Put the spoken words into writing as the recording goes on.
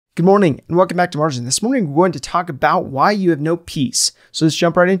Good morning and welcome back to Margin. This morning we're going to talk about why you have no peace. So let's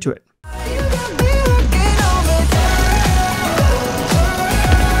jump right into it.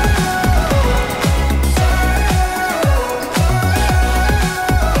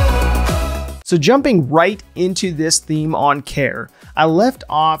 So jumping right into this theme on care, I left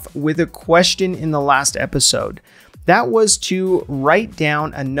off with a question in the last episode. That was to write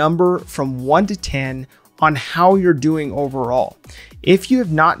down a number from 1 to 10 on how you're doing overall. If you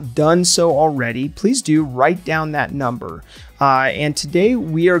have not done so already, please do write down that number. And today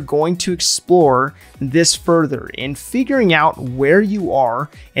we are going to explore this further in figuring out where you are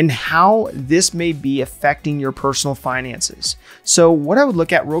and how this may be affecting your personal finances. So what I would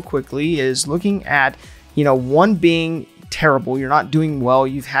look at real quickly is looking at, 1 being terrible, you're not doing well,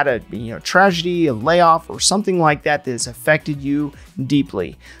 you've had a tragedy, a layoff, or something like that that has affected you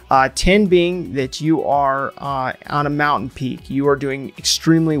deeply. 10 being that you are on a mountain peak, you are doing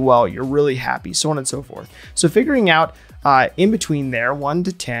extremely well, you're really happy, so on and so forth. So figuring out in between there, 1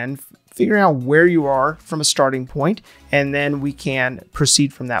 to 10, figuring out where you are from a starting point, and then we can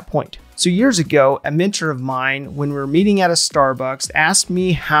proceed from that point. So years ago, a mentor of mine, when we were meeting at a Starbucks, asked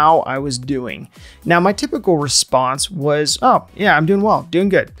me how I was doing. Now, my typical response was, oh, yeah, I'm doing well, doing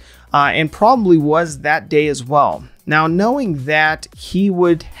good. And probably was that day as well. Now, knowing that he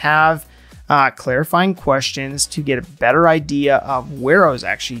would have clarifying questions to get a better idea of where I was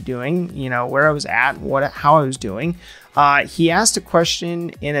actually doing, where I was at, how I was doing, he asked a question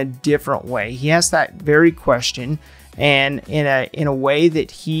in a different way. He asked that very question and in a way that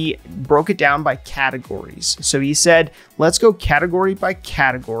he broke it down by categories. So he said, let's go category by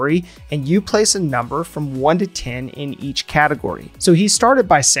category, and you place a number from 1 to 10 in each category. So he started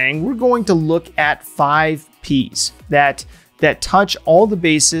by saying, we're going to look at 5 P's that touch all the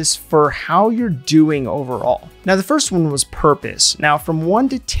bases for how you're doing overall. Now, the first one was purpose. Now, from 1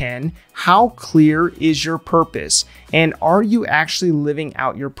 to 10, how clear is your purpose? And are you actually living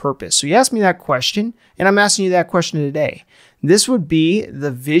out your purpose? So you asked me that question, and I'm asking you that question today. This would be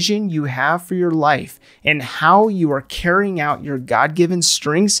the vision you have for your life and how you are carrying out your God-given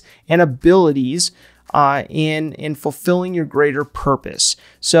strengths and abilities in fulfilling your greater purpose.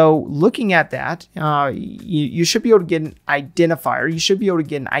 So looking at that, you should be able to get an identifier. You should be able to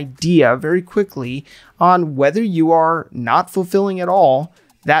get an idea very quickly on whether you are not fulfilling at all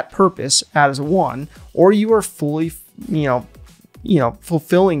that purpose as a 1, or you are fully,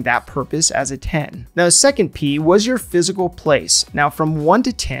 fulfilling that purpose as a 10. Now, the second P was your physical place. Now, from 1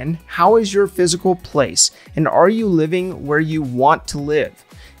 to 10, how is your physical place? And are you living where you want to live?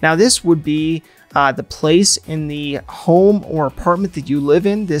 Now, this would be the place in the home or apartment that you live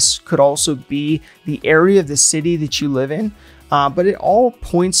in. This could also be the area of the city that you live in, but it all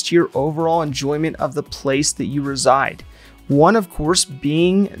points to your overall enjoyment of the place that you reside. 1, of course,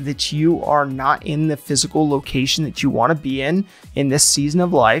 being that you are not in the physical location that you want to be in this season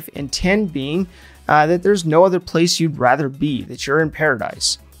of life, and 10 being that there's no other place you'd rather be, that you're in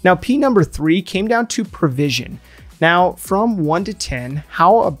paradise. Now, P number 3 came down to provision. Now, from 1 to 10,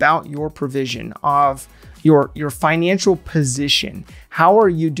 how about your provision of your financial position? How are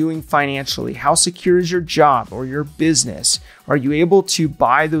you doing financially? How secure is your job or your business? Are you able to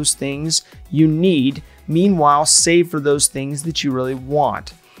buy those things you need, meanwhile save for those things that you really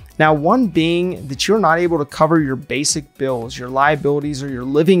want? Now, 1 being that you're not able to cover your basic bills, your liabilities, or your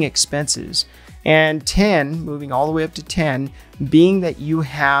living expenses. And 10, moving all the way up to 10, being that you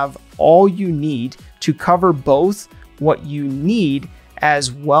have all you need to cover both what you need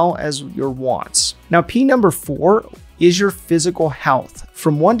as well as your wants. Now, P number 4 is your physical health.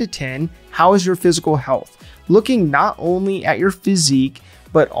 From 1 to 10, how is your physical health? Looking not only at your physique,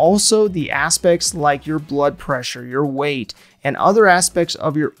 but also the aspects like your blood pressure, your weight, and other aspects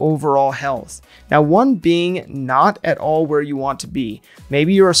of your overall health. Now, 1 being not at all where you want to be.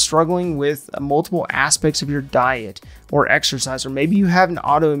 Maybe you are struggling with multiple aspects of your diet or exercise, or maybe you have an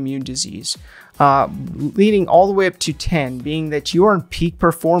autoimmune disease. Leading all the way up to 10, being that you are in peak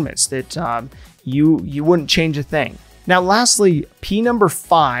performance, that you wouldn't change a thing. Now, lastly, P number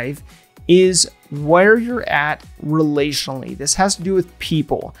 5 is where you're at relationally. This has to do with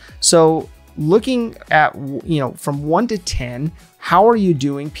people. So looking at, from 1 to 10, how are you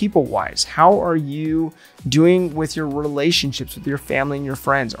doing people-wise? How are you doing with your relationships with your family and your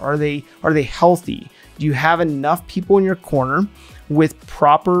friends? Are they healthy? Do you have enough people in your corner with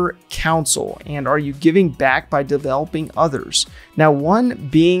proper counsel? And are you giving back by developing others? Now, 1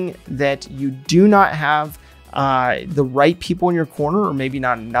 being that you do not have the right people in your corner, or maybe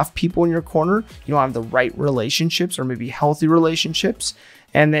not enough people in your corner. You don't have the right relationships or maybe healthy relationships.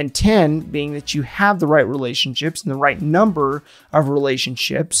 And then 10 being that you have the right relationships and the right number of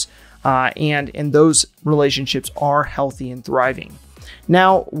relationships, and those relationships are healthy and thriving.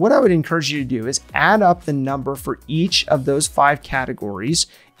 Now, what I would encourage you to do is add up the number for each of those 5 categories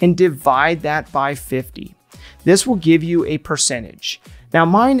and divide that by 50. This will give you a percentage. Now,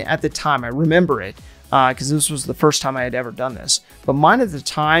 mine at the time, I remember it because this was the first time I had ever done this, but mine at the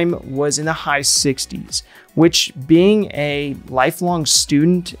time was in the high 60s, which, being a lifelong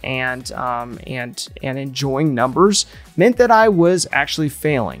student and enjoying numbers, meant that I was actually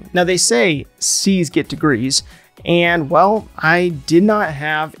failing. Now, they say C's get degrees, and well, I did not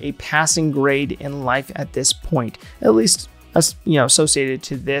have a passing grade in life at this point, at least associated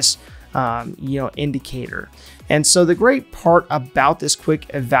to this indicator. And so the great part about this quick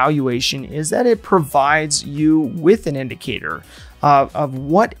evaluation is that it provides you with an indicator of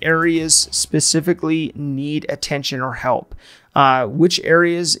what areas specifically need attention or help, which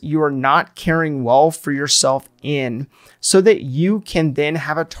areas you are not caring well for yourself in, so that you can then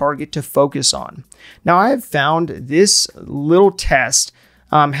have a target to focus on. Now, I have found this little test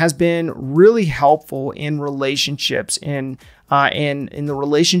has been really helpful in relationships, in the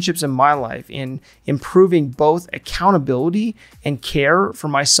relationships in my life, in improving both accountability and care for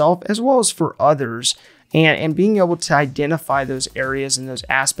myself as well as for others, and being able to identify those areas and those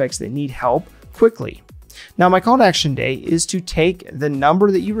aspects that need help quickly. Now, my call to action today is to take the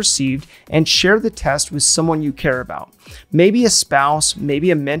number that you received and share the test with someone you care about. Maybe a spouse,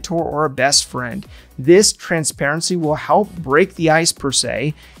 maybe a mentor, or a best friend. This transparency will help break the ice per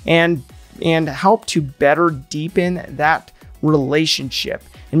se, and help to better deepen that relationship.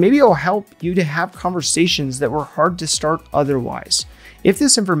 And maybe it'll help you to have conversations that were hard to start otherwise. If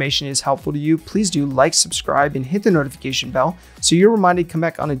this information is helpful to you, please do like, subscribe, and hit the notification bell so you're reminded to come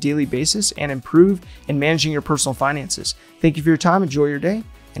back on a daily basis and improve in managing your personal finances. Thank you for your time. Enjoy your day,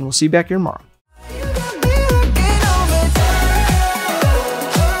 and we'll see you back here tomorrow.